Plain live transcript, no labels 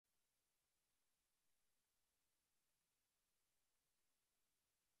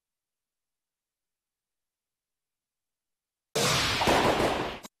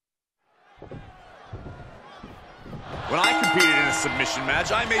a submission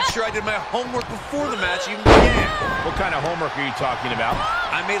match. I made sure I did my homework before the match even began. What kind of homework are you talking about?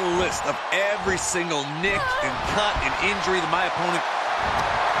 I made a list of every single nick and cut and injury that my opponent...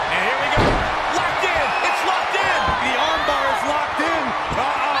 And here we go. Locked in. It's locked in. The armbar is locked in.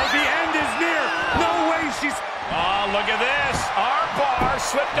 Uh-oh, the end is near. No way she's... Oh, look at this. Armbar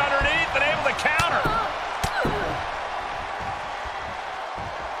slipped underneath and able to counter.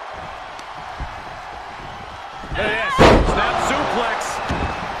 Yes, snap suplex.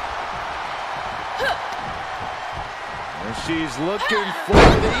 And she's looking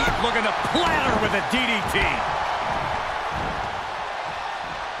to platter with a DDT.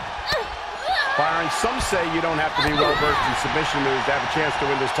 Byron, some say you don't have to be well-versed in submission moves to have a chance to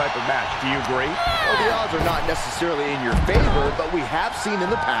win this type of match. Do you agree? Well, the odds are not necessarily in your favor, but we have seen in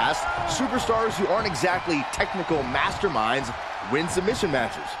the past superstars who aren't exactly technical masterminds win submission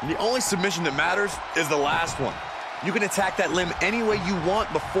matches. The only submission that matters is the last one. You can attack that limb any way you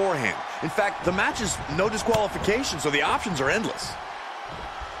want beforehand. In fact, the match is no disqualification, so the options are endless.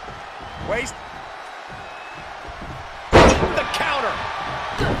 Waist. The counter.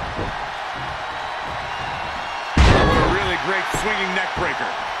 Great swinging neck breaker.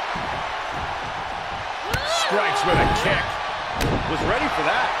 Strikes with a kick. Was ready for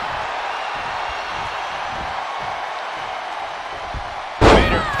that. Made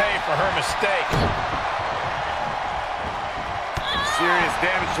her pay for her mistake. Serious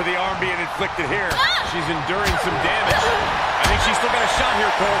damage to the arm being inflicted here. She's enduring some damage. I think she's still got a shot here,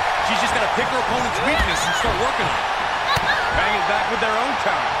 Cole. She's just got to pick her opponent's weakness and start working on it. Bang it back with their own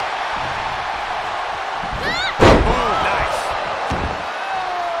counter.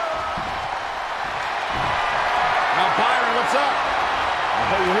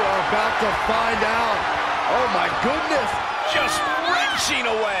 Oh, we are about to find out. Oh, my goodness. Just wrenching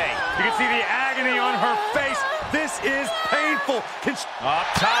away. You can see the agony on her face. This is painful. Up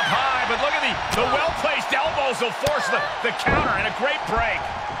top high, but look at the well-placed elbows will force the counter and a great break.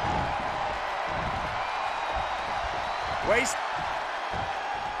 Waist.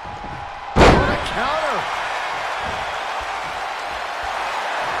 What a counter.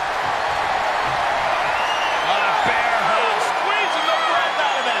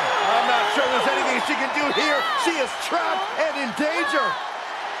 She can do here. She is trapped and in danger.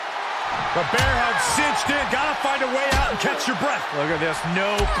 The bear hug cinched in. Gotta find a way out and catch your breath. Look at this.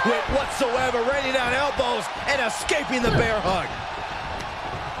 No quit whatsoever. Raining down elbows and escaping the bear hug.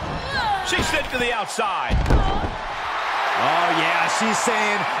 She's sent to the outside. Oh, yeah. She's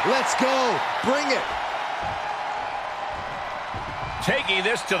saying, let's go. Bring it. Taking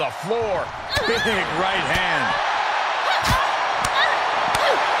this to the floor. Big right hand.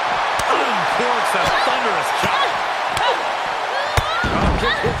 Uncorks a thunderous chop. Drop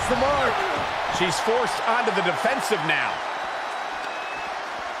kick hits the mark. She's forced onto the defensive now.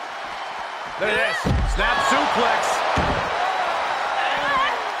 Look at this. Snap suplex.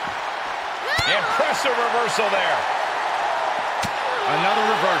 Impressive reversal there. Another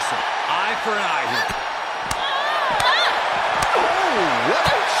reversal. Eye for an eye here. Oh, what a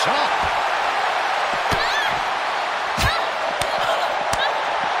shot.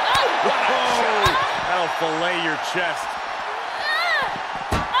 That'll fillet your chest.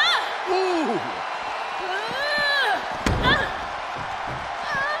 Ooh.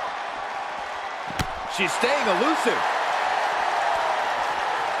 She's staying elusive.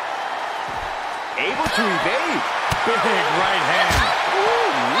 Able to evade. Big right hand.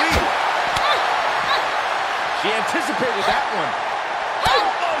 Ooh-wee. She anticipated that one.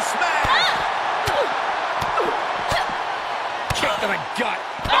 Elbow smash. Kick to the gut.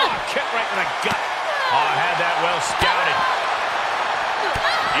 Oh, kick right to the gut. Oh, I had that well scouted.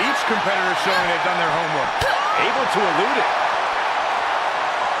 Each competitor showing they've done their homework. Able to elude it.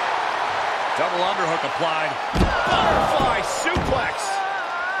 Double underhook applied. Butterfly suplex.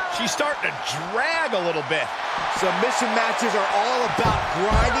 She's starting to drag a little bit. Submission matches are all about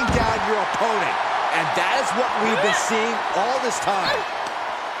grinding down your opponent. And that is what we've been seeing all this time.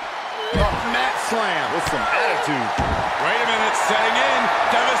 Mat slam with some attitude. Wait a minute, setting in.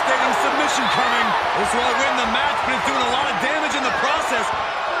 Devastating submission coming. This will win the match, but it's doing a lot of damage in the process.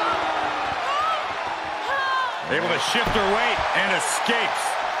 Able to shift her weight and escapes.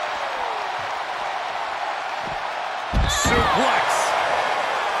 Suplex.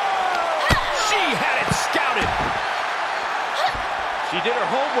 She had it scouted. She did her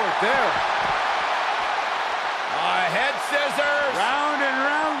homework there. Head scissors. Round and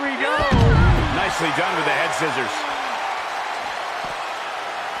round we go. Nicely done with the head scissors.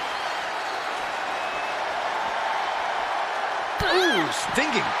 Ooh,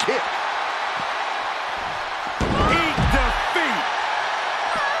 stinging kick. Heat defeat.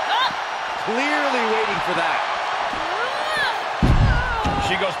 clearly waiting for that.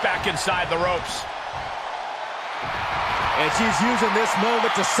 She goes back inside the ropes. And she's using this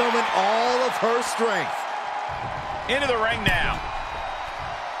moment to summon all of her strength. Into the ring now.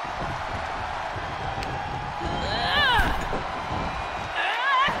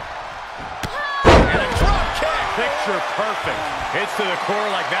 And a drop kick. Picture perfect. Hits to the core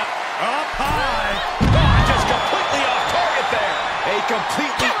like that. Up high. Oh, just completely off target there. A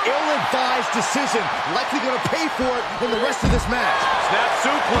completely ill-advised decision. Likely going to pay for it in the rest of this match. Snap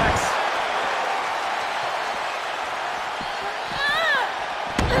suplex.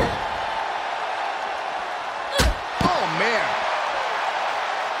 Oh, man.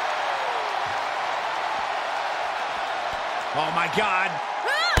 Oh, my God.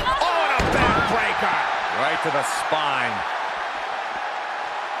 Oh, and a backbreaker. Right to the spine.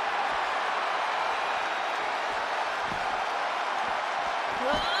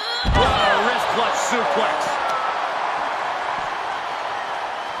 What a wrist clutch suplex.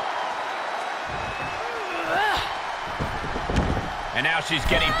 And now she's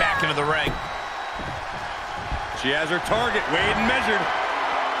getting back into the ring. She has her target weighed and measured.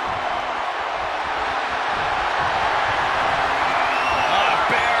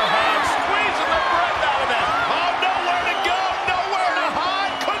 Bear hug, squeezing the breath out of them. Oh, nowhere to go, nowhere to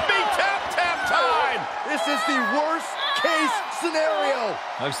hide. Could be tap time. This is the worst-case scenario.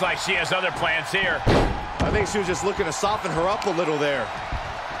 Looks like she has other plans here. I think she was just looking to soften her up a little there.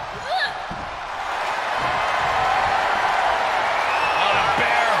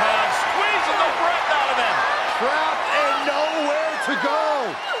 Bear hug, squeezing the breath out of them. Trapped and nowhere to go.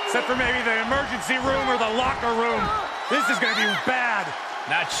 Except for maybe the emergency room or the locker room. This is going to be bad.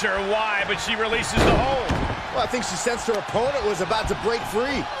 Not sure why, but she releases the hold. Well, I think she sensed her opponent was about to break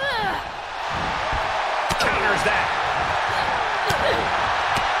free. Counters that.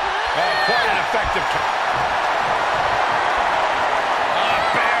 Oh, quite an effective count.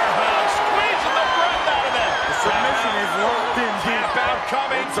 Bear hug, squeezing the breath out of them. The submission is locked in deep. Tap out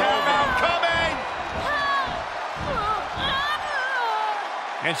coming, tap out coming.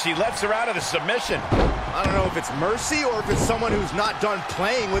 And she lets her out of the submission. I don't know if it's mercy or if it's someone who's not done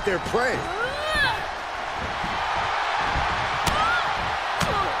playing with their prey.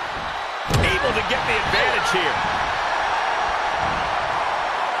 Able to get the advantage here.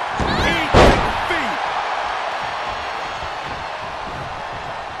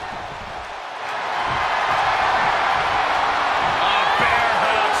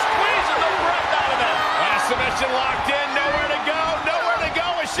 Submission locked in, nowhere to go, nowhere to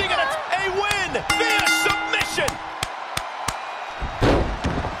go. Is she gonna a win via submission?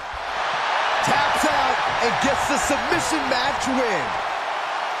 Taps out and gets the submission match win.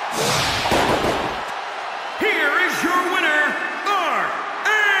 Here is your winner,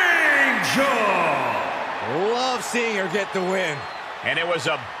 Angel. Love seeing her get the win. And it was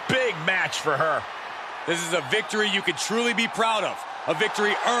a big match for her. This is a victory you could truly be proud of. A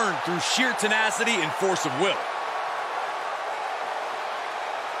victory earned through sheer tenacity and force of will.